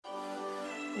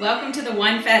Welcome to the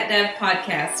One Fat Dove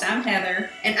podcast. I'm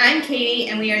Heather. And I'm Katie,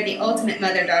 and we are the ultimate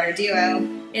mother-daughter duo.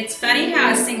 It's funny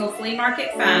how a single flea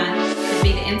market find could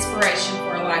be the inspiration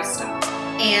for a lifestyle.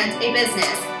 And a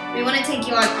business. We want to take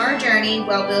you on our journey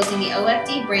while building the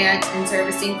OFD brand and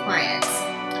servicing clients.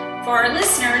 For our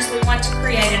listeners, we want to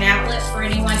create an outlet for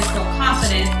anyone to feel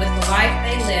confident with the life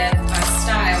they live by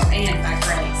style and by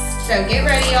grace. So get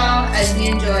ready, y'all, as we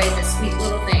enjoy the sweet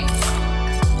little things.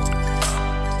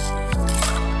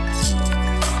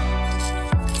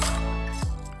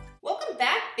 Welcome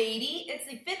back, baby. It's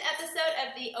the 5th episode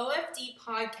of the OFD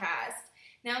podcast.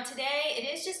 Now today, it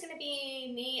is just going to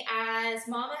be me as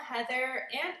Mama Heather,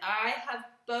 and I have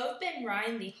both been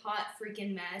riding the Hot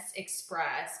Freaking Mess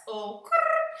Express.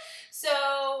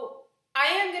 So I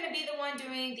am going to be the one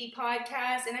doing the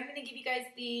podcast, and I'm going to give you guys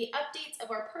the updates of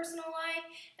our personal life,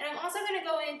 and I'm also going to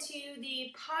go into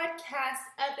the podcast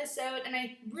episode, and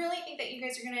I really think that you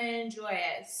guys are going to enjoy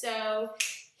it. So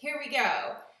here we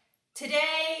go.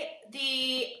 Today,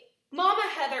 the Mama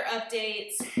Heather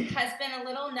updates has been a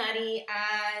little nutty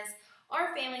as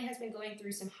our family has been going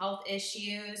through some health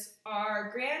issues. Our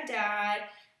granddad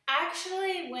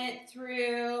actually went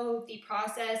through the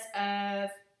process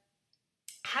of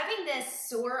having this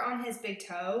sore on his big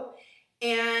toe.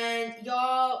 And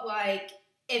y'all,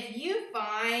 if you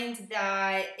find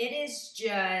that it is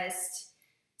just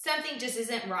something just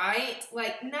isn't right,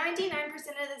 99%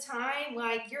 of the time,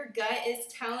 your gut is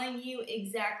telling you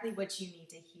exactly what you need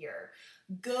to hear.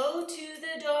 Go to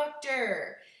the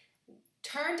doctor.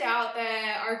 Turned out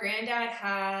that our granddad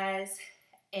has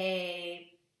diabetes.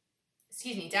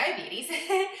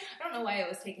 I don't know why it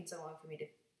was taking so long for me to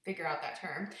figure out that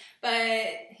term, but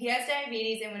he has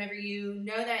diabetes, and whenever you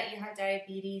know that you have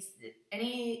diabetes,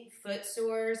 any foot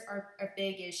sores are a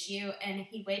big issue, and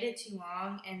he waited too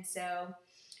long, and so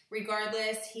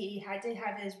regardless, he had to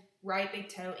have his right big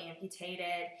toe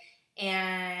amputated,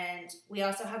 and we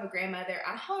also have a grandmother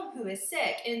at home who is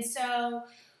sick. And so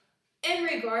in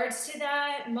regards to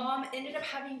that, Mom ended up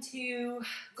having to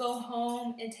go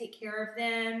home and take care of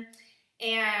them.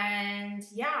 And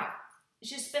yeah, it's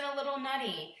just been a little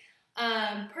nutty.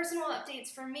 Personal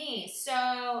updates for me.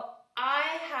 So I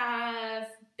have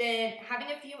been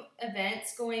having a few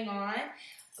events going on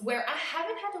where I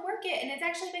haven't had to work it, and it's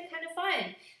actually been kind of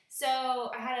fun. So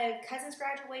I had a cousin's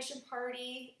graduation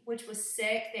party, which was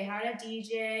sick. They had a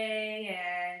DJ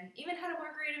and even had a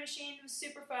margarita machine. It was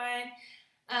super fun.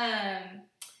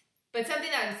 But something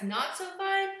that was not so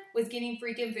fun was getting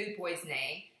freaking food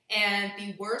poisoning. And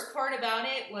the worst part about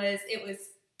it was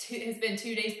has been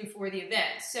 2 days before the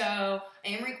event. So I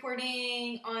am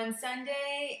recording on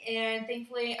Sunday, and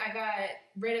thankfully I got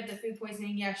rid of the food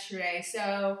poisoning yesterday.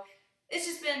 So it's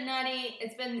just been nutty.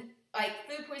 It's been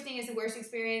food poisoning is the worst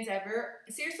experience ever.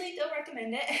 Seriously, don't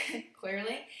recommend it,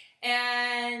 clearly.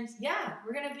 And yeah,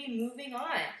 we're going to be moving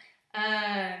on.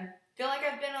 Feel like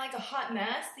I've been a hot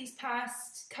mess these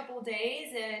past couple of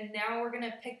days, and now we're going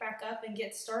to pick back up and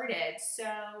get started.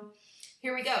 So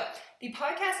here we go. The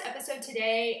podcast episode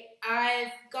today,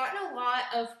 I've gotten a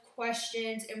lot of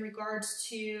questions in regards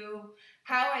to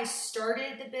how I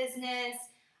started the business.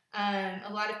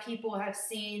 A lot of people have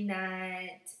seen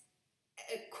that,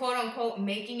 quote unquote,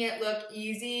 making it look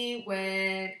easy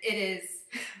when it is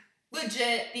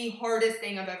legit the hardest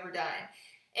thing I've ever done.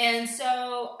 And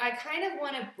so I kind of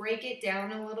want to break it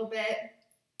down a little bit.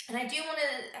 And I do want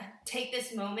to take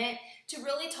this moment to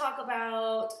really talk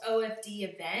about OFD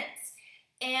events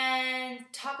and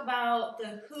talk about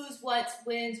the who's, what's,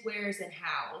 when's, where's, and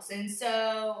how's. And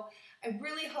so I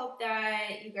really hope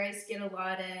that you guys get a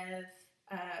lot of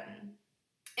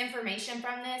information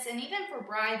from this, and even for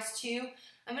brides too.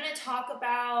 I'm going to talk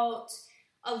about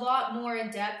a lot more in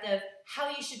depth of how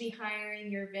you should be hiring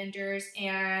your vendors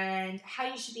and how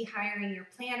you should be hiring your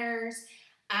planners.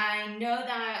 I know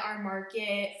that our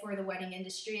market for the wedding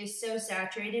industry is so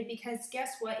saturated because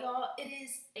guess what, y'all? It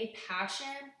is a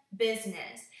passion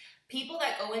business. People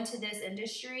that go into this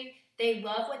industry, they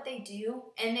love what they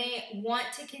do, and they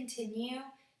want to continue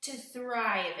to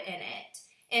thrive in it.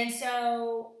 And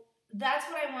so that's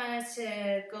what I want us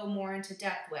to go more into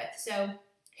depth with. So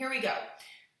here we go.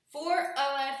 For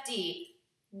OFD,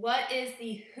 what is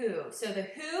the who? So the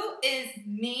who is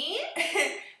me,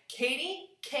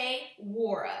 Katie K.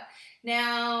 Wara.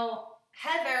 Now,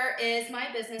 Heather is my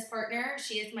business partner.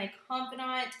 She is my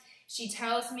confidant. She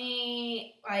tells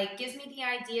me, gives me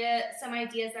some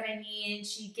ideas that I need.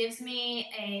 She gives me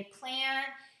a plan,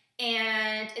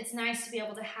 and it's nice to be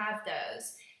able to have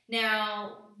those.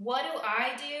 Now, what do?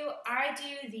 I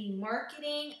do the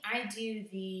marketing. I do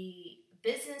the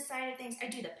business side of things. I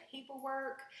do the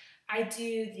paperwork. I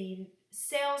do the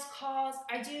sales calls.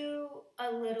 I do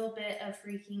a little bit of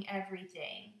freaking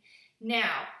everything.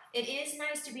 Now, it is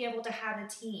nice to be able to have a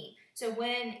team. So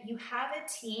when you have a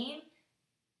team,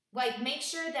 like, make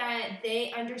sure that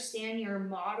they understand your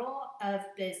model of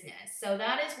business. So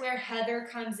that is where Heather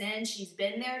comes in. She's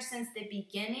been there since the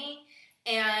beginning,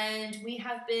 and we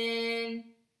have been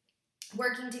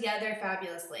working together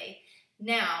fabulously.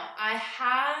 Now, I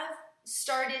have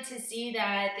started to see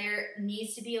that there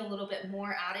needs to be a little bit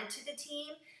more added to the team.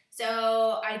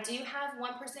 So I do have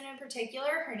one person in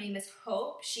particular. Her name is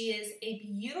Hope. She is a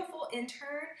beautiful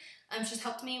intern. She's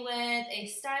helped me with a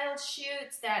styled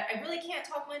shoot that I really can't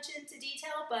talk much into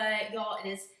detail, but y'all, it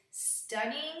is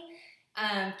stunning.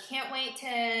 Can't wait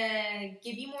to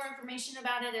give you more information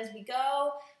about it as we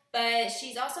go. But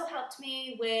she's also helped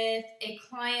me with a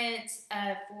client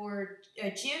for a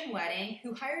June wedding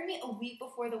who hired me a week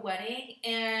before the wedding.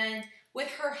 And with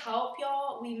her help,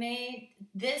 y'all, we made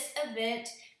this event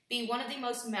be one of the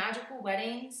most magical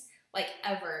weddings like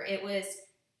ever. It was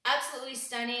absolutely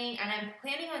stunning, and I'm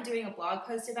planning on doing a blog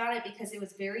post about it because it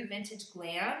was very vintage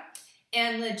glam.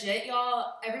 And legit,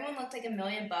 y'all, everyone looked like $1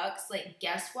 million, like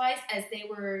guest-wise, as they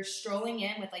were strolling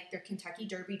in with like their Kentucky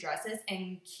Derby dresses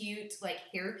and cute like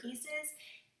hair pieces.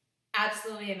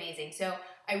 Absolutely amazing. So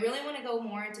I really want to go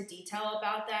more into detail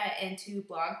about that into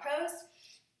blog posts.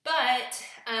 But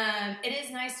it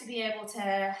is nice to be able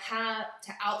to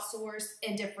outsource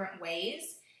in different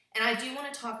ways. And I do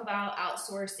want to talk about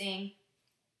outsourcing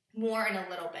more in a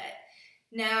little bit.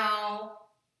 Now,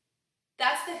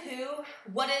 that's the who.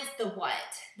 What is the what?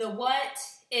 The what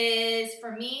is,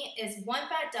 for me, is One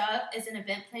Fat Dove is an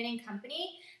event planning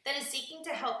company that is seeking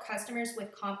to help customers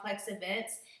with complex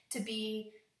events to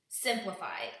be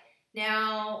simplified.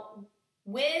 Now,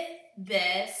 with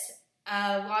this,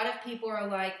 a lot of people are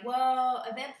like, well,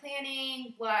 event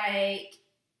planning, like,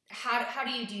 how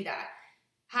do you do that?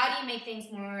 How do you make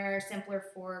things more simpler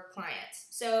for clients?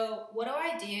 So what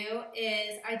I do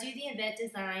is I do the event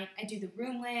design, I do the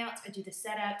room layouts, I do the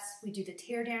setups, we do the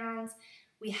teardowns,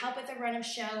 we help with the run of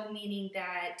show, meaning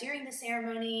that during the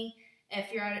ceremony, if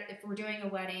we're doing a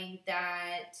wedding,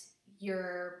 that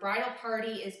your bridal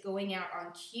party is going out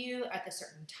on cue at the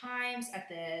certain times, at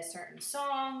the certain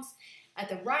songs, at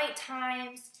the right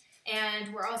times,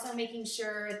 and we're also making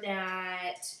sure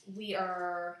that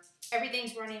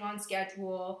everything's running on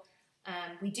schedule.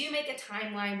 We do make a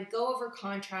timeline, we go over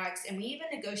contracts, and we even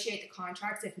negotiate the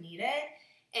contracts if needed.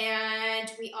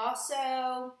 And we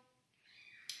also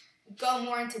go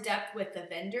more into depth with the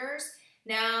vendors.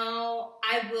 Now,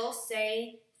 I will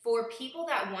say, for people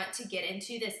that want to get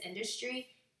into this industry,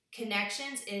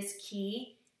 connections is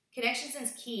key. Connections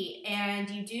is key, and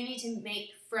you do need to make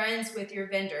friends with your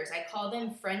vendors. I call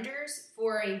them frienders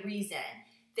for a reason.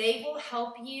 They will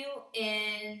help you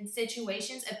in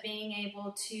situations of being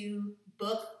able to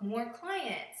book more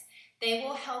clients. They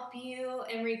will help you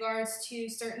in regards to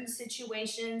certain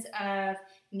situations of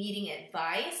needing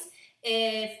advice.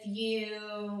 If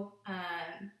you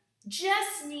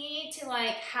just need to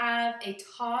like have a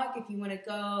talk, if you want to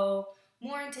go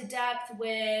more into depth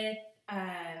with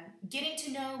getting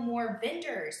to know more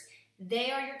vendors,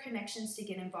 they are your connections to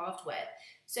get involved with.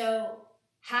 So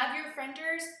have your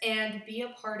frienders and be a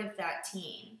part of that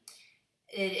team.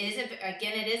 It is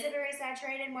a very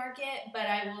saturated market, but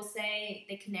I will say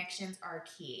the connections are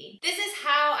key. This is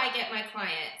how I get my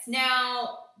clients.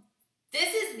 Now,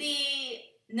 this is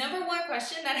the number one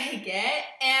question that I get,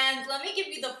 and let me give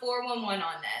you the 411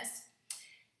 on this.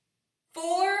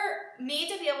 For me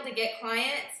to be able to get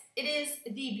clients, it is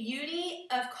the beauty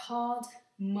of called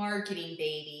marketing,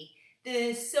 baby.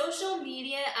 The social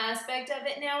media aspect of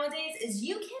it nowadays is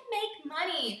you can make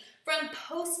money from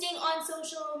posting on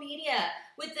social media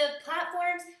with the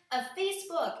platforms of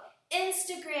Facebook,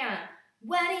 Instagram,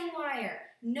 Wedding Wire.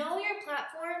 Know your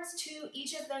platforms to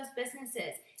each of those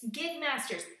businesses. Gig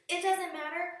masters, it doesn't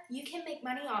matter. You can make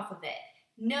money off of it.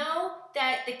 Know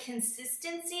that the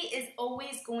consistency is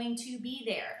always going to be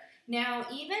there. Now,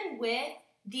 even with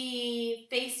the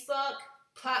Facebook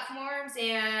platforms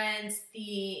and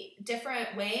the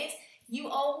different ways, you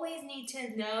always need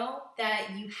to know that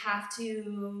you have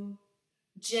to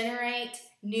generate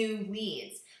new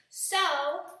leads. So,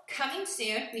 coming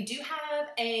soon, we do have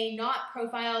a Knot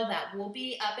profile that will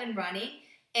be up and running,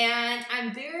 and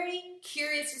I'm very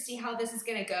curious to see how this is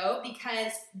going to go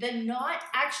because the Knot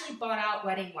actually bought out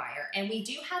Wedding Wire, and we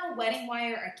do have a Wedding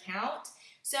Wire account.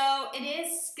 So it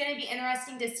is going to be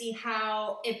interesting to see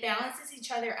how it balances each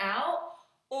other out,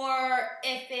 or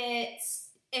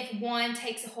if one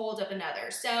takes a hold of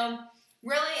another. So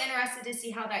really interested to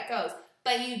see how that goes.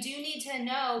 But you do need to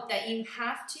know that you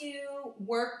have to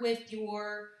work with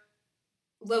your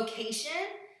location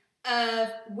of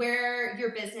where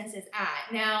your business is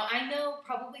at. Now, I know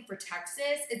probably for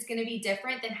Texas, it's going to be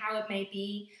different than how it may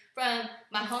be from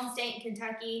my home state in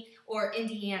Kentucky or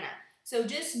Indiana. So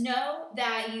just know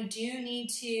that you do need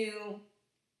to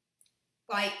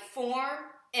form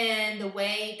in the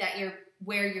way that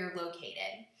where you're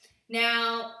located.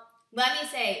 Now, let me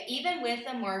say, even with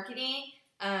the marketing,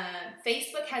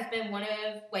 Facebook has been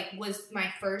was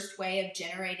my first way of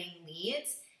generating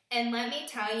leads. And let me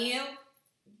tell you,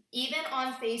 even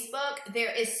on Facebook,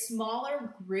 there is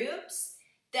smaller groups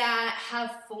that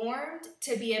have formed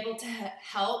to be able to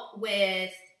help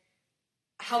with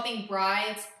helping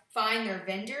brides find their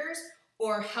vendors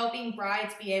or helping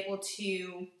brides be able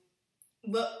to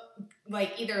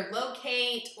either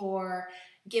locate or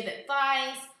give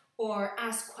advice or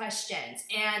ask questions.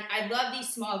 And I love these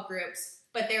small groups,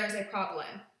 but there is a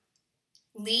problem.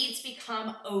 Leads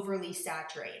become overly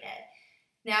saturated.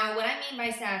 Now, what I mean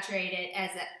by saturated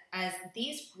as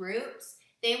these groups,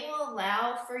 they will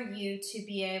allow for you to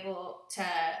be able to,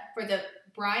 for the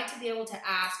bride to be able to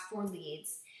ask for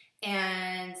leads,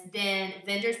 and then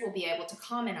vendors will be able to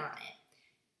comment on it.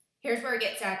 Here's where it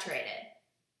gets saturated.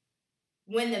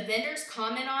 When the vendors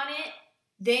comment on it,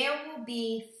 there will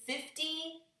be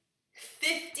 50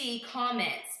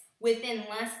 comments within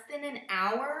less than an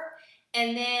hour,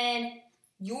 and then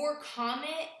your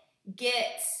comment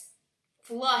gets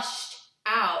flushed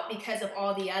out because of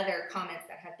all the other comments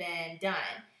that have been done.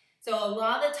 So a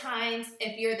lot of the times,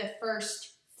 if you're the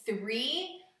first 3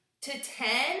 to 10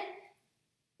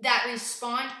 that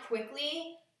respond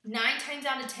quickly, 9 times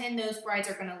out of 10, those brides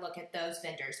are going to look at those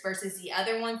vendors versus the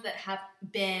other ones that have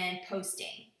been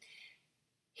posting.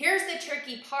 Here's the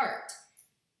tricky part.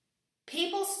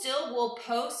 People still will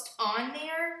post on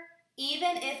there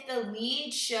even if the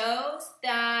lead shows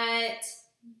that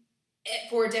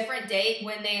for a different date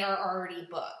when they are already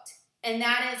booked. And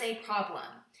that is a problem.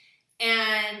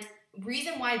 And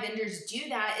reason why vendors do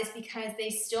that is because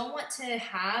they still want to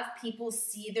have people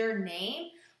see their name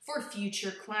for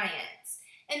future clients.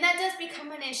 And that does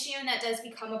become an issue, and that does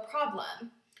become a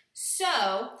problem. So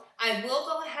I will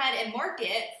go ahead and mark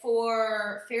it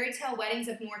for Fairy Tale Weddings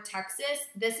of North Texas.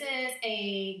 This is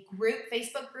a group,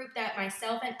 Facebook group that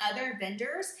myself and other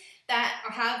vendors that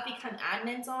have become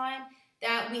admins on,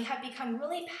 that we have become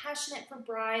really passionate for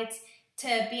brides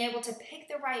to be able to pick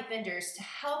the right vendors, to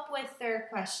help with their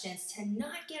questions, to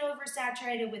not get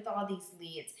oversaturated with all these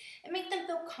leads, and make them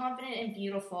feel confident and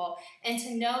beautiful, and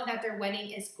to know that their wedding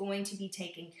is going to be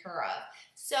taken care of.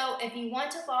 So if you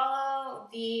want to follow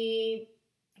the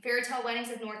Fairy Tale Weddings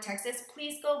of North Texas,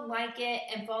 please go like it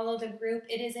and follow the group.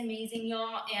 It is amazing,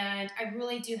 y'all, and I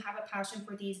really do have a passion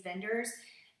for these vendors,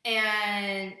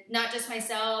 and not just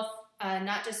myself,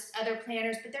 not just other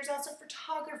planners, but there's also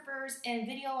photographers and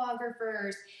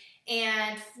videographers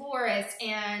and florists,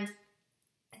 and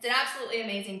it's an absolutely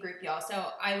amazing group, y'all. So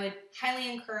I would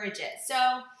highly encourage it.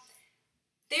 So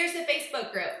there's the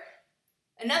Facebook group.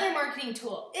 Another marketing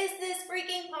tool is this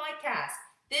freaking podcast.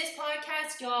 This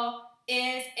podcast, y'all,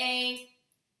 is a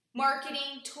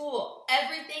marketing tool.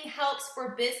 Everything helps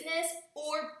for business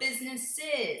or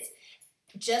businesses.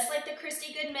 Just like the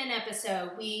Christy Goodman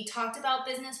episode, we talked about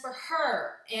business for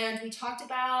her, and we talked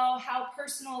about how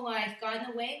personal life got in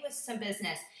the way with some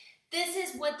business. This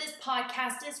is what this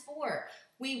podcast is for.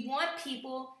 We want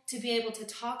people to be able to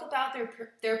talk about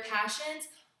their passions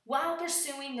while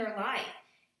pursuing their life.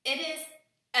 It is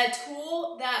a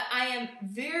tool that I am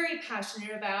very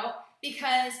passionate about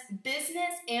because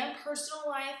business and personal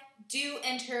life do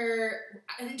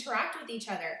interact with each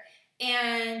other,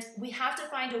 and we have to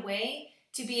find a way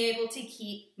to be able to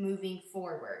keep moving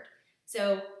forward.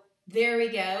 So there we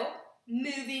go,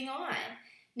 moving on.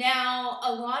 Now,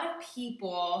 a lot of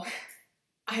people,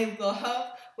 I love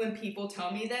when people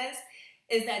tell me this,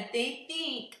 is that they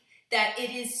think that it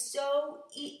is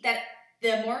that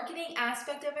the marketing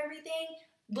aspect of everything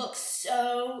looks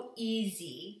so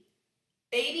easy.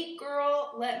 Baby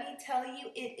girl, let me tell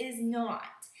you, it is not.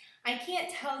 I can't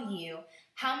tell you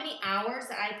how many hours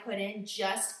that I put in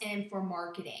just for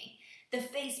marketing. The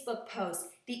Facebook posts,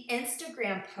 the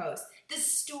Instagram posts, the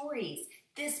stories,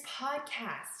 this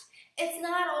podcast. It's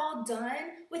not all done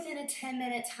within a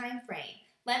 10-minute time frame.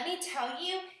 Let me tell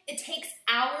you, it takes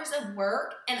hours of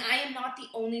work, and I am not the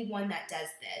only one that does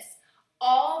this.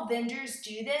 All vendors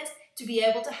do this to be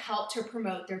able to help to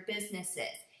promote their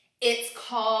businesses. It's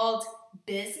called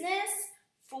business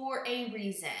for a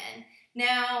reason.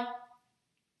 Now,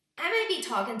 I might be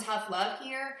talking tough love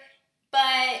here, but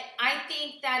I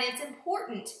think that it's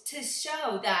important to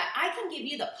show that I can give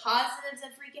you the positives of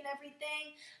freaking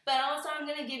everything, but also I'm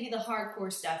going to give you the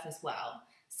hardcore stuff as well.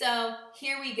 So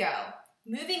here we go.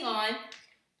 Moving on.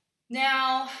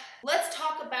 Now, let's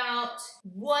talk about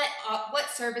what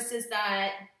services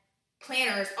that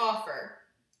planners offer.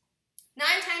 9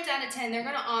 times out of 10, they're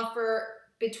going to offer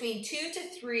between 2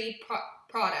 to 3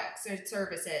 products or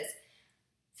services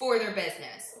for their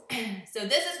business. So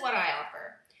this is what I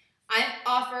offer. I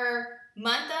offer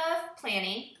month of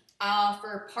planning, I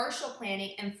offer partial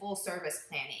planning, and full service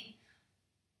planning.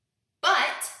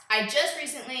 But I just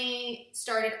recently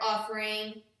started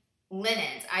offering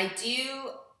linens. I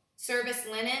do service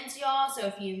linens, y'all. So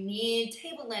if you need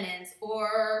table linens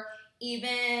or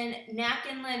even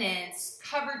napkin linens,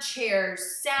 cover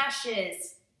chairs,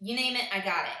 sashes, you name it, I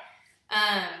got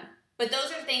it. But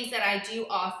those are things that I do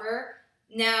offer.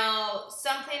 Now,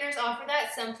 some planners offer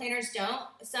that, some planners don't.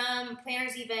 Some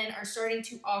planners even are starting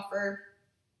to offer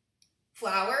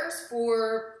flowers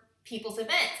for people's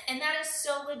events. And that is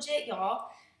so legit, y'all.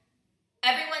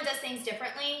 Everyone does things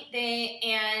differently,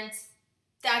 and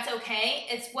that's okay.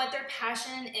 It's what their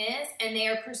passion is, and they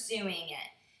are pursuing it.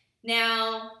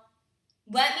 Now,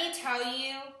 let me tell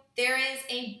you, there is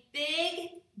a big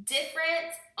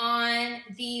difference on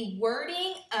the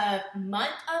wording of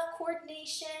month of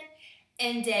coordination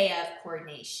and day of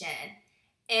coordination.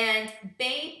 And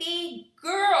baby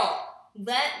girl,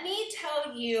 let me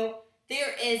tell you,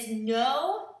 there is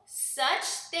no such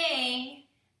thing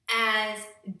as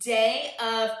day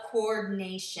of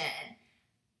coordination.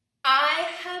 I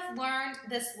have learned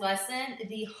this lesson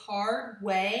the hard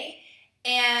way,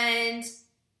 and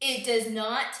it does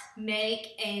not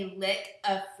make a lick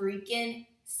of freaking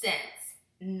sense.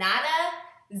 Nada,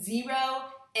 zero,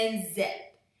 and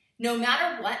zip. No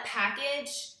matter what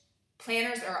package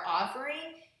planners are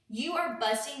offering, you are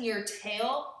busting your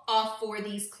tail off for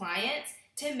these clients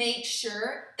to make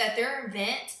sure that their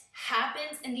event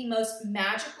happens in the most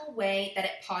magical way that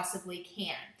it possibly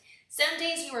can. Some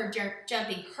days you are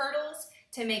jumping hurdles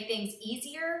to make things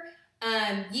easier.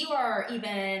 You are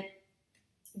even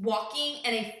walking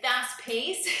at a fast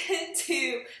pace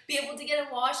to be able to get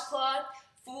a washcloth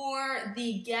for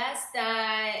the guest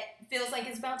that feels like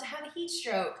it's about to have a heat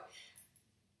stroke.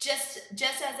 Just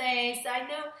as a side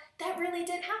note, that really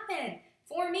did happen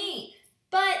for me.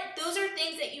 But those are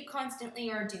things that you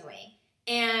constantly are doing.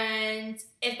 And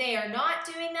if they are not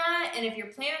doing that, and if your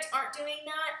planners aren't doing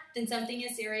that, then something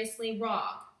is seriously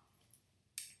wrong.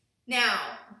 Now,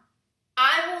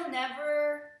 I will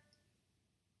never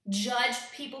judge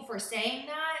people for saying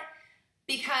that,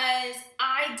 because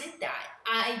I did that.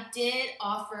 I did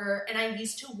offer, and I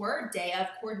used to word day of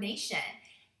coordination.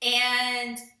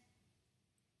 And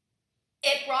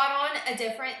it brought on a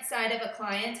different side of a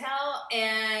clientele,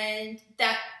 and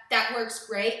that works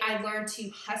great. I learned to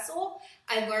hustle.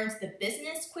 I learned the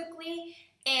business quickly,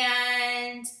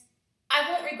 and I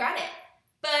won't regret it.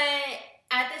 But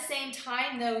at the same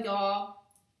time, though, y'all,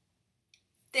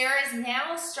 there is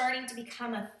now starting to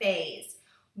become a phase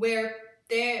where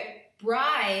their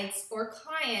brides or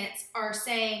clients are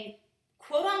saying,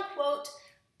 quote unquote,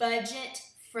 budget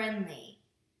friendly.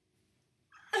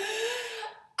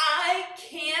 I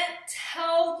can't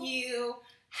tell you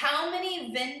how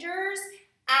many vendors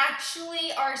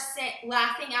actually are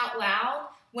laughing out loud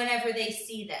whenever they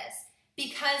see this.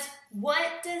 Because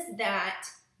what does that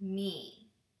mean?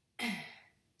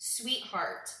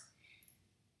 Sweetheart,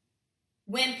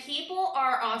 when people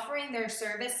are offering their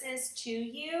services to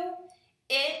you,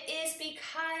 it is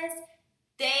because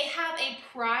they have a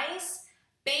price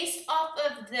based off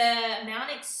of the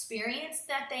amount of experience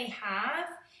that they have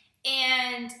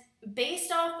and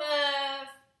based off of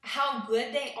how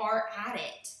good they are at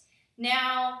it.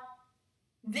 Now,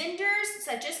 vendors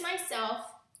such as myself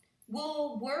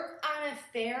will work on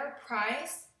a fair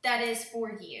price that is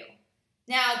for you.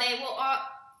 Now,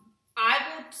 I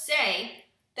would say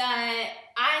that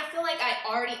I feel like I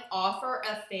already offer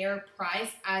a fair price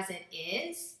as it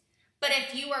is, but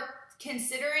if you are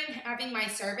considering having my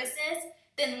services,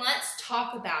 then let's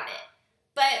talk about it.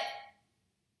 But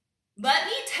let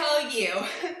me tell you,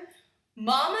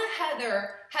 Mama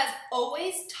Heather has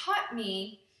always taught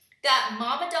me that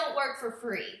mama don't work for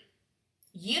free.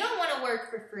 You don't want to work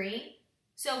for free,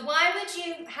 so why would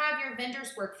you have your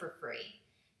vendors work for free?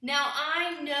 Now,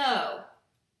 I know,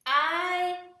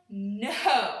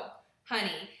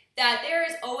 honey, that there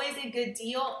is always a good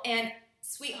deal, and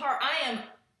sweetheart, I am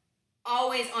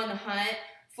always on the hunt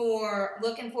for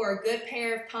looking for a good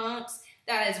pair of pumps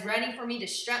that is ready for me to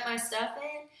strap my stuff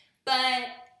in, but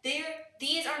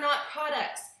these are not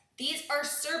products. These are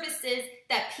services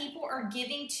that people are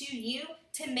giving to you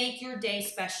to make your day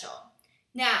special.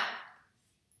 Now,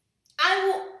 I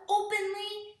will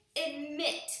openly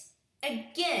admit,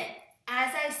 again,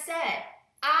 as I said,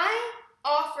 I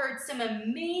offered some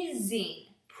amazing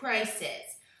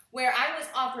prices where I was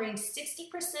offering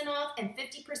 60% off and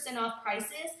 50% off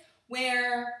prices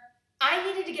where I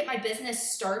needed to get my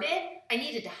business started, I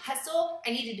needed to hustle,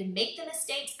 I needed to make the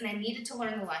mistakes, and I needed to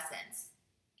learn the lessons.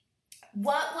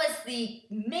 What was the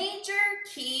major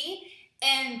key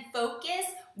and focus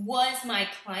was my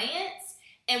clients.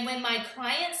 And when my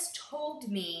clients told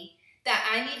me that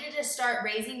I needed to start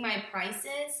raising my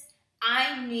prices,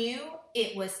 I knew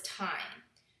it was time.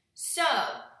 So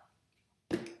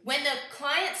when the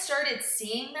clients started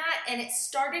seeing that and it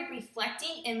started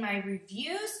reflecting in my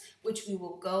reviews, which we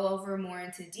will go over more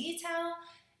into detail,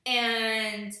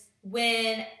 and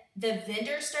when the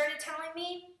vendors started telling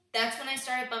me, that's when I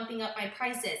started bumping up my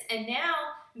prices. And now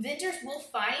vendors will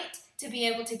fight to be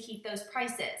able to keep those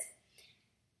prices.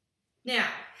 Now,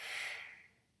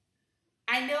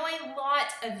 I know a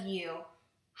lot of you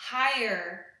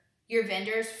hire your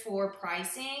vendors for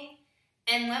pricing,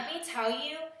 and let me tell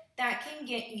you, that can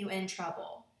get you in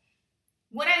trouble.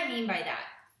 What I mean by that,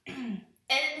 and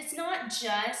it's not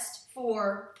just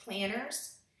for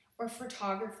planners or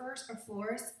photographers or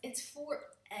florists, it's for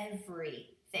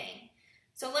everything.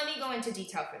 So let me go into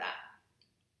detail for that.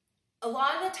 A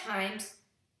lot of the times,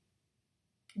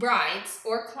 brides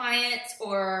or clients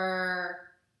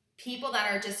or people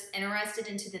that are just interested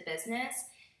into the business,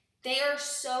 they are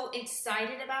so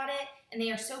excited about it and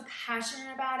they are so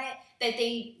passionate about it that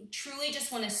they truly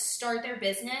just want to start their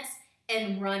business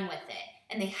and run with it.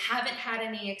 And they haven't had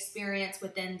any experience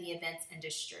within the events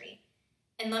industry.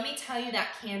 And let me tell you,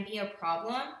 that can be a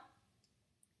problem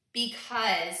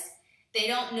because they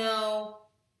don't know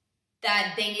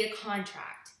that they need a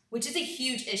contract, which is a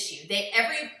huge issue.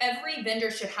 Every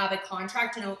vendor should have a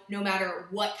contract no matter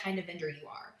what kind of vendor you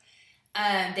are.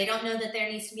 They don't know that there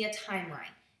needs to be a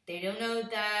timeline. They don't know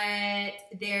that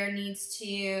there needs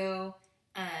to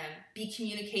be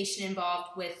communication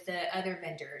involved with the other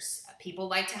vendors. People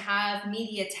like to have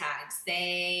media tags,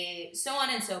 so on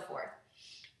and so forth.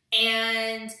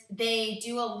 And they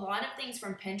do a lot of things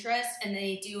from Pinterest, and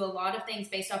they do a lot of things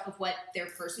based off of what their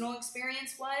personal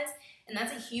experience was. And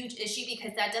that's a huge issue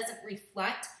because that doesn't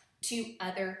reflect to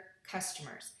other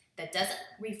customers. That doesn't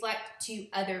reflect to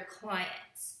other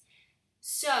clients.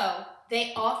 So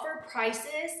they offer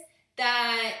prices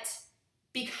that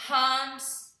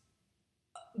becomes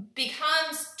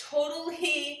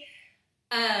totally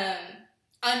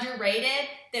underrated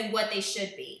than what they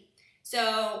should be.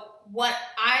 So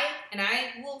I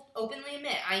will openly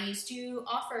admit, I used to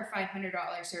offer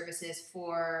 $500 services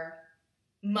for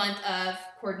month of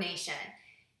coordination,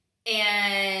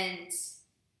 and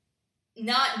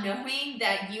not knowing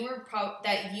that you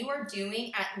are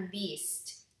doing at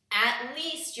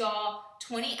least y'all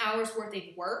 20 hours worth of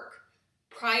work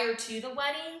prior to the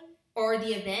wedding or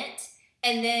the event,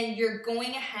 and then you're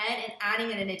going ahead and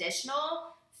adding an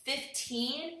additional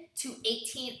 15 to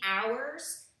 18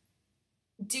 hours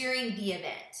during the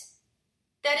event.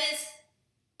 That is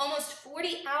almost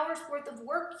 40 hours worth of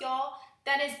work, y'all,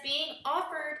 that is being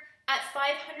offered at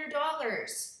 $500.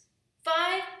 $500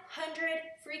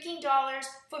 freaking dollars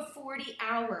for 40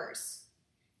 hours.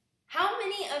 How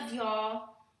many of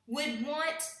y'all would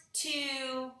want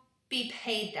to be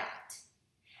paid that?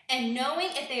 And knowing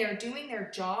if they are doing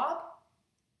their job,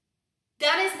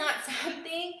 that is not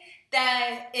something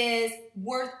that is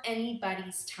worth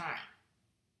anybody's time.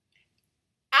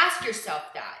 Ask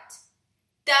yourself that.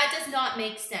 That does not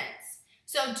make sense.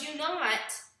 So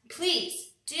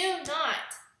please do not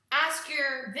ask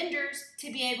your vendors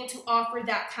to be able to offer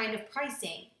that kind of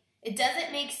pricing. It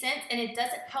doesn't make sense, and it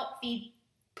doesn't help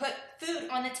put food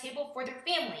on the table for their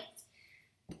families.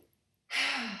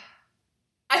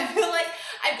 I feel like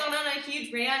I've gone on a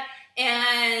huge rant,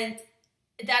 and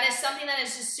that is something that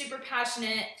is just super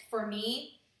passionate for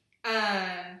me,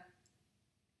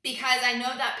 because I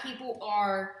know that people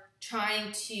are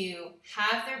trying to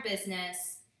have their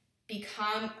business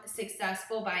become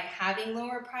successful by having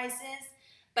lower prices,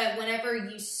 but whenever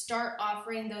you start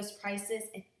offering those prices,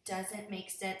 it doesn't make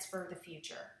sense for the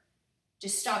future.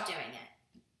 Just stop doing it.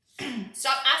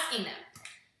 Stop asking them.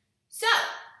 So,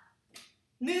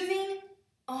 moving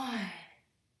on.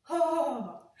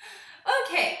 Oh,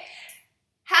 okay.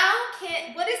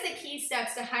 What is the key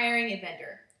steps to hiring a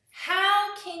vendor?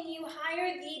 How can you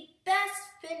hire the best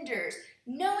vendors,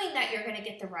 knowing that you're going to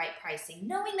get the right pricing,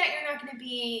 knowing that you're not going to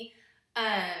be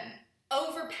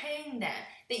overpaying them,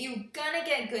 that you're going to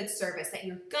get good service, that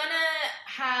you're going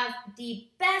to have the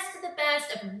best of the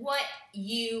best of what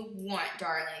you want,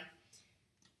 darling?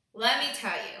 Let me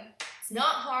tell you, it's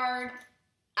not hard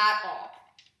at all.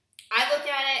 I look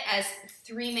at it as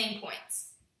 3 main points.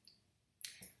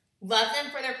 Love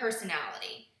them for their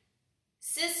personality.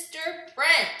 Sister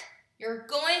friend, you're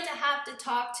going to have to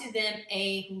talk to them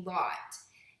a lot.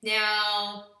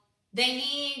 Now, they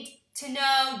need to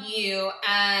know you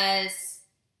as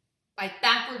like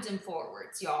backwards and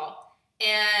forwards, y'all.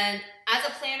 And as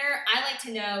a planner, I like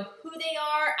to know who they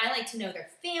are. I like to know their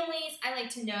families. I like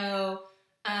to know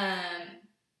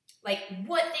like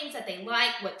what things that they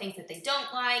like, what things that they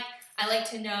don't like. I like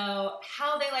to know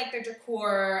how they like their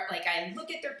decor. Like I look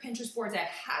at their Pinterest boards.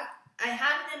 I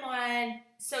have them on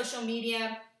social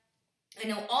media. I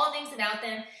know all things about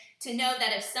them to know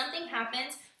that if something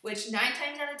happens, which 9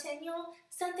 times out of 10, y'all,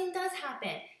 something does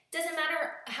happen. Doesn't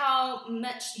matter how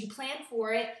much you plan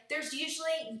for it. There's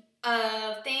usually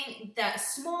that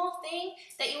small thing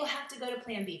that you will have to go to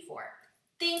plan B for.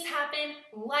 Things happen,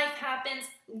 life happens.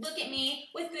 Look at me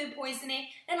with food poisoning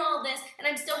and all this, and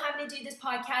I'm still having to do this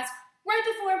podcast right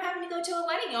before I'm having to go to a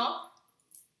wedding, y'all.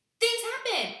 Things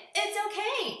happen. It's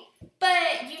okay.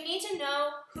 But you need to know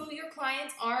who your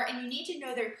clients are, and you need to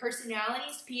know their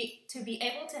personalities to be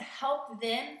able to help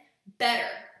them better.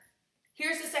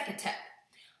 Here's the second tip.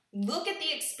 Look at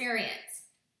the experience.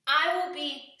 I will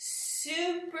be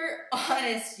super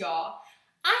honest, y'all.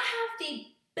 I have the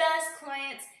best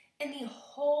clients in the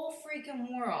whole freaking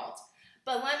world.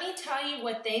 But let me tell you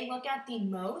what they look at the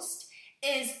most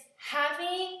is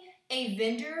having a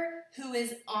vendor who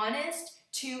is honest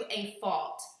to a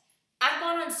fault. I've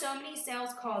gone on so many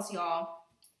sales calls, y'all,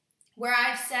 where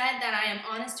I've said that I am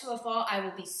honest to a fault. I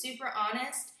will be super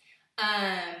honest.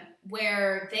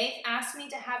 Where they've asked me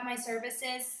to have my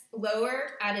services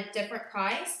lowered at a different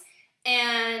price.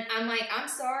 And I'm like, I'm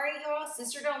sorry, y'all.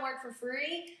 Sister don't work for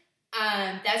free.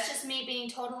 That's just me being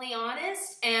totally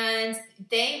honest. And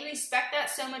they respect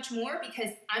that so much more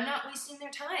because I'm not wasting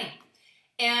their time.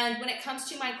 And when it comes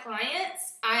to my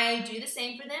clients, I do the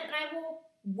same for them. And I will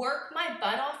work my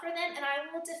butt off for them. And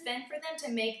I will defend for them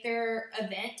to make their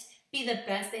event be the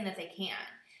best thing that they can.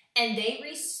 And they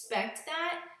respect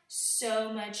that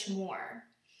so much more.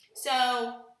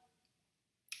 So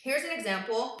here's an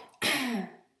example.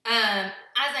 As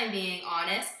I'm being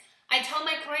honest, I tell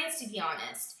my clients to be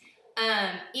honest.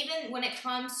 Even when it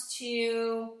comes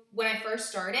to when I first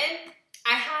started,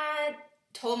 I had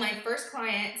told my first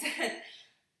client,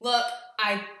 look,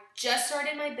 I just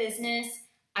started my business.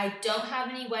 I don't have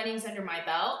any weddings under my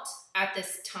belt at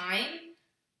this time,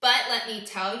 but let me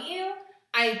tell you,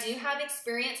 I do have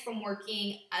experience from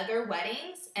working other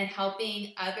weddings and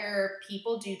helping other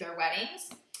people do their weddings.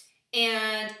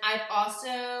 And I've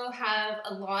also have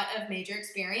a lot of major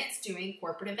experience doing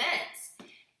corporate events.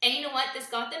 And you know what? This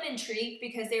got them intrigued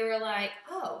because they were like,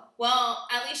 oh, well,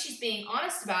 at least she's being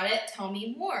honest about it. Tell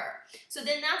me more. So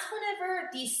then that's whenever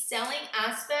the selling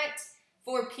aspect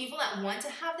for people that want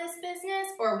to have this business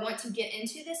or want to get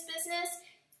into this business,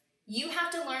 you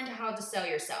have to learn how to sell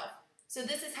yourself. So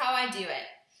this is how I do it.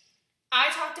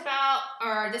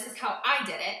 This is how I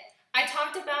did it. I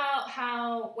talked about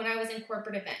how when I was in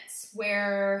corporate events,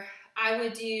 where I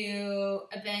would do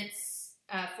events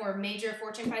for major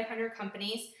Fortune 500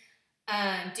 companies,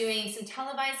 doing some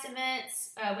televised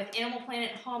events with Animal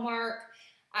Planet and Hallmark.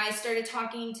 I started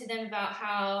talking to them about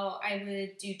how I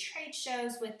would do trade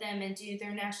shows with them and do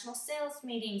their national sales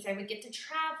meetings. I would get to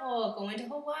travel, going to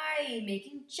Hawaii,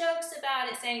 making jokes about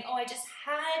it, saying, oh, I just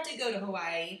had to go to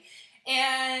Hawaii.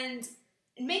 And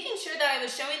making sure that I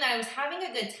was showing that I was having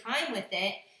a good time with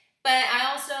it, but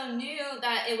I also knew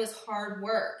that it was hard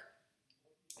work.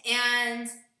 And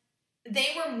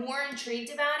they were more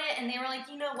intrigued about it, and they were like,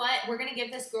 you know what? We're going to give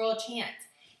this girl a chance.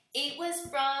 It was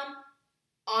from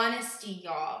honesty,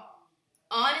 y'all.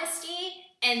 Honesty,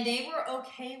 and they were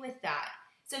okay with that.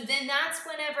 So then that's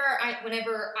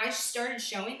whenever I started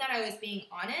showing that I was being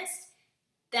honest,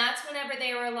 that's whenever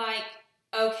they were like,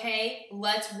 okay,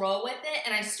 let's roll with it.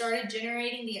 And I started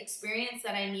generating the experience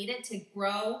that I needed to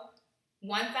grow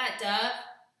One Fat Dove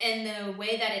in the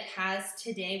way that it has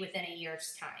today within a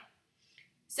year's time.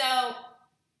 So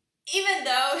even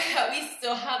though that we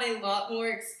still have a lot more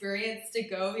experience to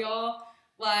go, y'all,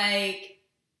 like,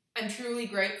 I'm truly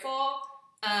grateful.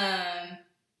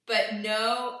 But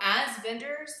no, as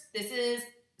vendors, this is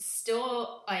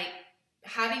still like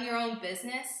having your own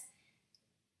business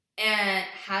and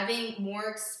having more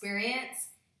experience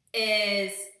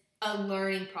is a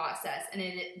learning process, and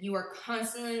you are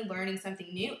constantly learning something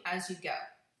new as you go.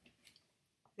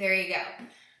 There you go.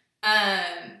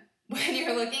 When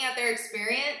you're looking at their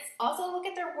experience, also look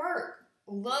at their work.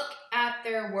 Look at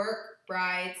their work,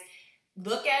 brides.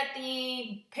 Look at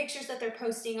the pictures that they're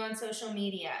posting on social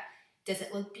media. Does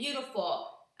it look beautiful?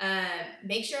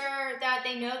 Make sure that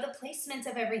they know the placements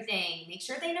of everything. Make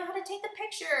sure they know how to take the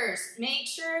pictures. Make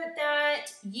sure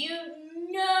that you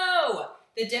know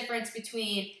the difference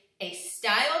between a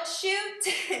styled shoot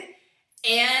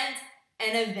and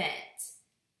an event.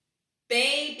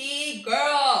 Baby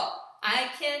girl, I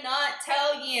cannot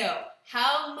tell you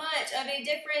how much of a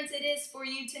difference it is for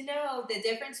you to know the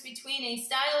difference between a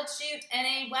styled shoot and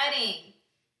a wedding.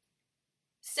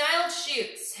 Styled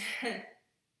shoots,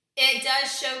 it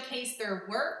does showcase their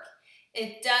work.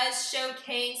 It does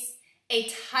showcase a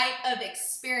type of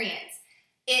experience.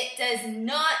 It does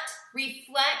not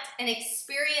reflect an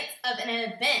experience of an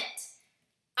event.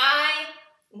 I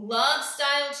love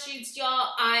styled shoots,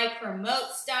 y'all. I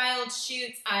promote styled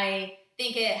shoots. I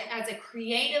think it has a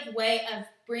creative way of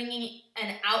bringing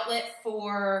an outlet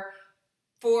for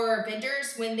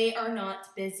vendors when they are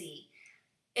not busy.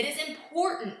 It is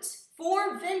important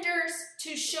for vendors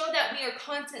to show that we are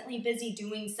constantly busy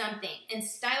doing something, and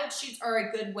styled shoots are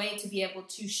a good way to be able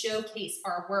to showcase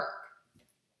our work.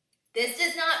 This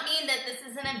does not mean that this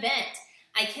is an event.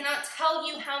 I cannot tell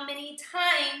you how many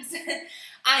times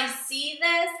I see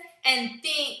this and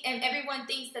everyone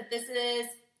thinks that this is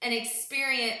an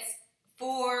experience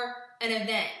for an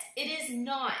event. It is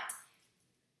not.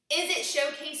 Is it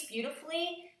showcased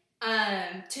beautifully?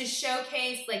 To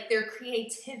showcase like their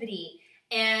creativity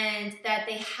and that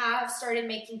they have started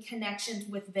making connections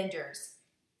with vendors.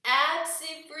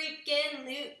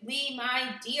 Absolutely,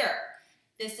 my dear.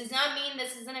 This does not mean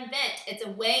this is an event. It's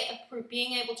a way of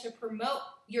being able to promote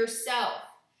yourself.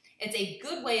 It's a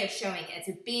good way of showing it.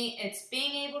 It's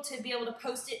being able to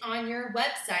post it on your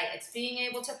website. It's being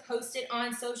able to post it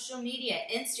on social media,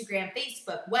 Instagram,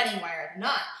 Facebook, Wedding Wire,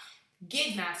 not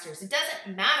Gig Masters. It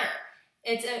doesn't matter.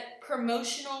 It's a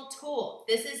promotional tool.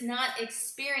 This is not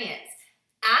experience.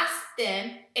 Ask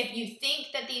them if you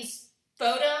think that these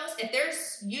photos, if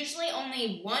there's usually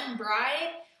only one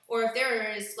bride, or if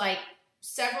there is like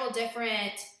several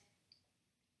different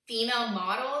female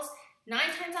models, 9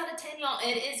 times out of 10, y'all,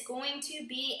 it is going to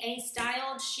be a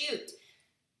styled shoot.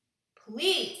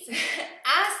 Please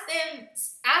ask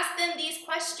them these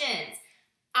questions.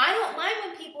 I don't mind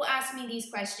when people ask me these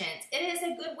questions. It is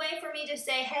a good way for me to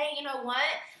say, hey, you know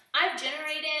what? I've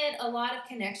generated a lot of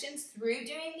connections through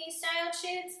doing these styled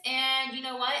shoots, and you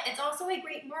know what? It's also a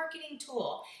great marketing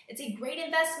tool. It's a great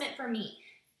investment for me.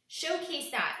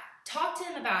 Showcase that. Talk to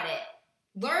them about it.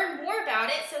 Learn more about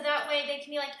it so that way they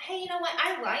can be like, hey, you know what?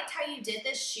 I liked how you did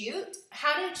this shoot.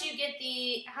 How did you get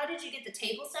the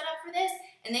table set up for this?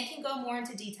 And they can go more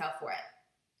into detail for it.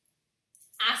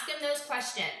 Ask them those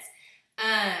questions.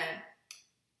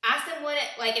 Ask them what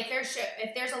it like if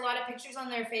there's a lot of pictures on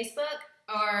their Facebook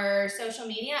or social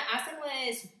media. Ask them what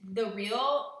is the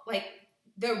real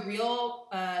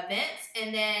events,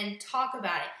 and then talk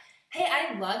about it. Hey,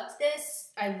 I loved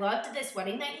this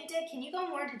wedding that you did. Can you go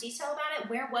more into detail about it?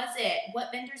 Where was it?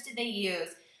 What vendors did they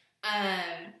use?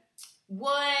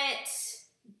 Where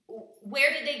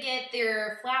did they get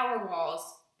their flower walls?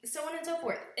 So on and so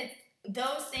forth. It's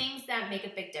those things that make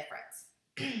a big difference.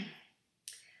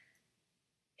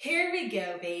 Here we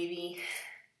go, baby.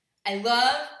 I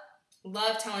love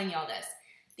telling y'all this.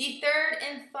 The third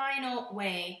and final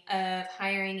way of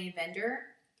hiring a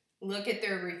vendor, look at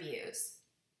their reviews.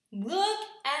 Look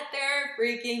at their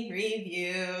freaking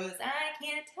reviews. I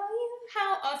can't tell you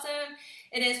how awesome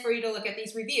it is for you to look at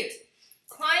these reviews.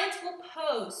 Clients will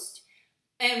post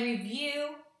and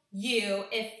review you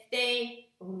if they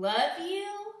love you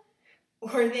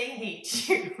or they hate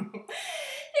you.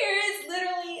 There is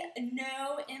literally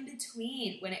no in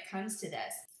between when it comes to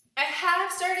this. I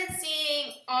have started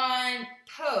seeing on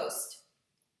posts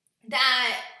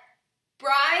that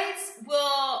brides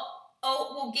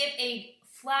will give a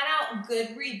flat out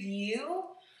good review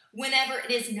whenever it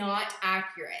is not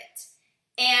accurate.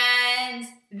 And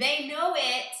they know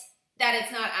that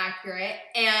it's not accurate.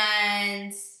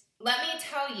 And let me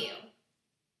tell you,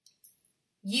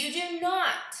 you do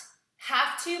not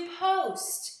have to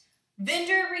post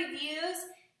vendor reviews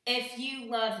if you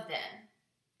love them.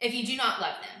 If you do not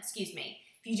love them, excuse me.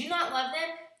 If you do not love them,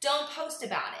 don't post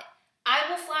about it. I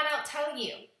will flat out tell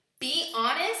you, be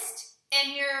honest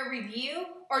in your review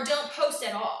or don't post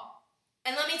at all.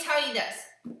 And let me tell you this.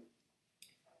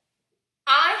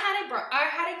 I had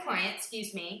a client,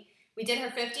 we did her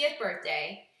 50th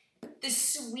birthday. The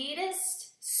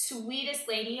sweetest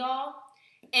lady, y'all.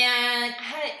 And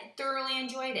I thoroughly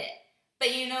enjoyed it.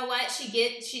 But you know what? She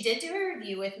did do a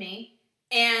review with me.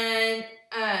 And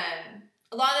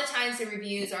a lot of the times the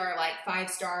reviews are like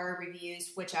 5-star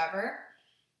reviews, whichever.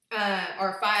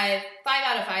 Or 5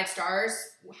 out of 5 stars,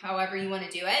 however you want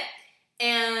to do it.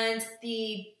 And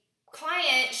the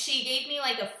client, she gave me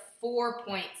like a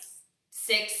 4.6.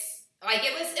 Like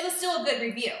it was still a good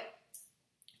review.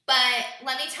 But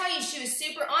let me tell you, she was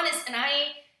super honest, and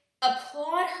I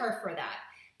applaud her for that,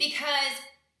 because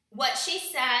what she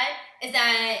said is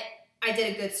that I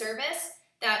did a good service,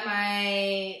 that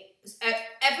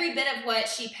every bit of what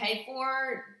she paid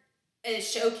for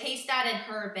showcased that in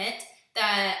her event,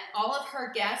 that all of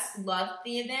her guests loved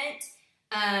the event,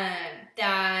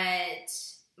 that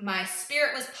my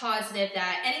spirit was positive,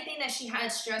 that anything that she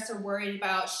had stress or worried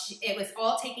about, it was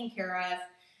all taken care of.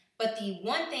 But the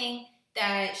one thing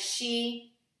that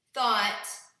she thought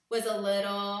was a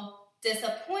little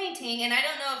disappointing, and I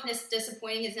don't know if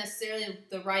disappointing is necessarily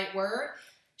the right word,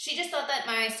 she just thought that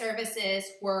my services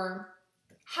were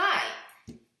high.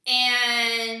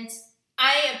 And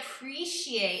I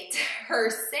appreciate her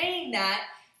saying that,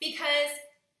 because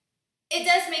it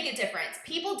does make a difference.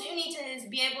 People do need to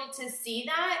be able to see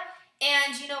that.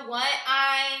 And you know what?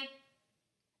 I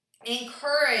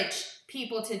encourage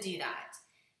people to do that.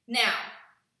 Now,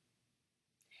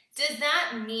 does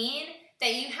that mean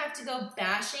that you have to go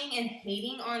bashing and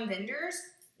hating on vendors?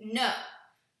 No.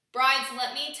 Brides,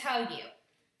 let me tell you,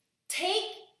 take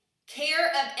care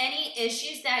of any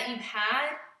issues that you've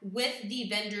had with the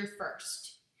vendor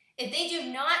first. If they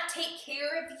do not take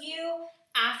care of you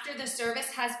after the service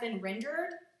has been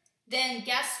rendered, then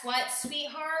guess what,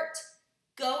 sweetheart?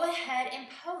 Go ahead and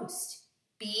post.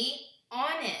 Be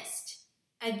honest.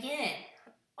 Again,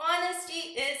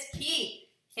 honesty is key.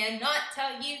 Cannot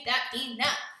tell you that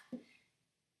enough.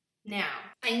 Now,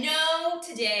 I know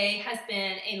today has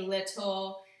been a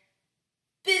little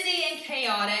busy and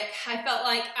chaotic. I felt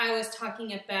like I was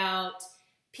talking about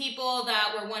people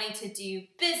that were wanting to do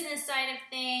business side of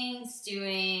things,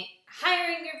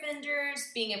 hiring your vendors,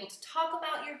 being able to talk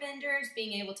about your vendors,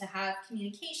 being able to have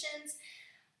communications.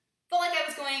 Felt like I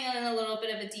was going in a little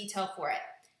bit of a detail for it.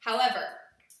 However,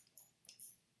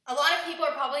 a lot of people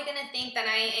are probably going to think that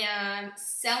I am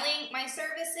selling my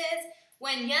services,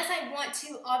 when yes, I want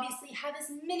to obviously have as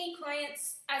many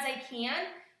clients as I can,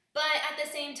 but at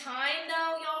the same time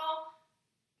though,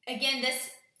 y'all, again, this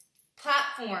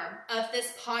platform of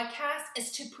this podcast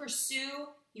is to pursue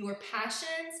your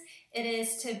passions. It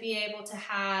is to be able to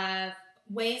have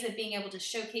ways of being able to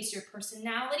showcase your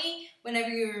personality whenever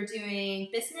you're doing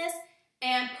business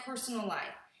and personal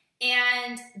life.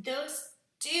 And those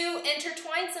do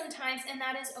intertwine sometimes, and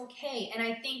that is okay. And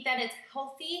I think that it's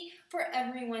healthy for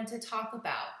everyone to talk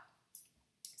about.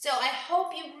 So I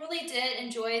hope you really did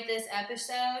enjoy this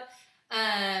episode.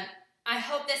 I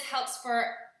hope this helps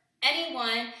for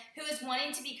anyone who is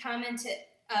wanting to become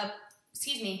a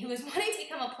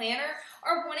planner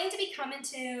or wanting to become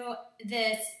into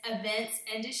this events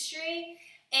industry.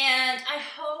 And I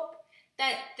hope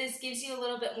that this gives you a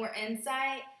little bit more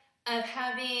insight of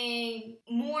having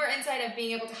more insight of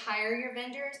being able to hire your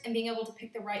vendors and being able to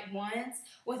pick the right ones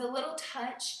with a little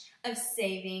touch of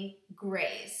saving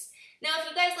grace. Now, if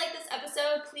you guys like this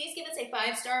episode, please give us a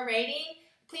 5-star rating.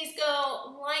 Please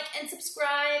go like and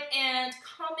subscribe and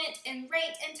comment and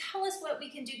rate and tell us what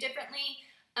we can do differently.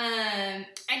 I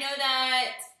know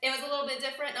that it was a little bit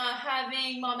different not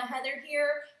having Mama Heather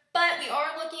here, but we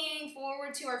are looking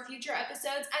forward to our future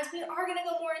episodes, as we are going to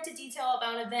go more into detail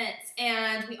about events,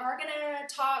 and we are going to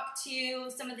talk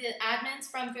to some of the admins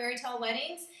from Fairy Tale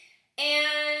Weddings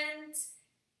and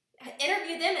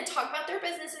interview them and talk about their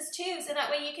businesses too, so that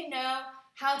way you can know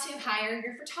how to hire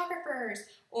your photographers,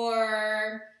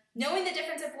 or knowing the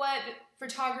difference of what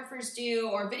photographers do,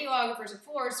 or videographers, of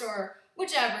course, or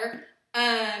whichever.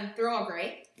 They're all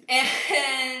great,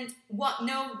 and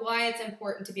know why it's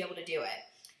important to be able to do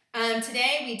it.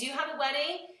 Today we do have a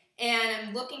wedding, and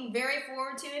I'm looking very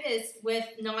forward to it. It's with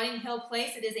Notting Hill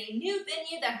Place. It is a new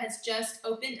venue that has just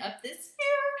opened up this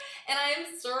year, and I am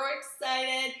so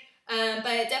excited.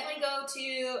 But definitely go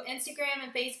to Instagram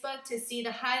and Facebook to see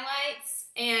the highlights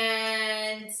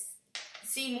and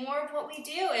see more of what we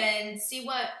do, and see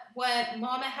what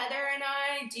Mama Heather and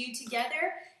I do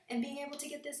together, and being able to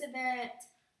get this event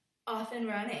off and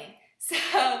running. So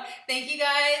thank you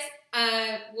guys.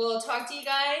 We'll talk to you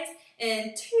guys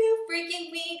in 2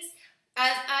 freaking weeks,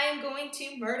 as I am going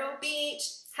to Myrtle Beach.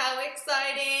 How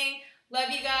exciting. Love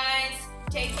you guys.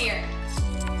 Take care.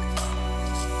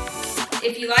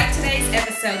 If you like today's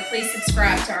episode, please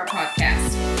subscribe to our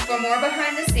podcast. For more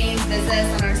behind the scenes, visit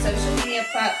us on our social media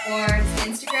platforms,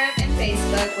 Instagram and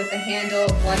Facebook, with the handle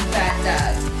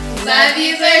OneFatDove. Love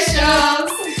you,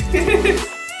 Bushels.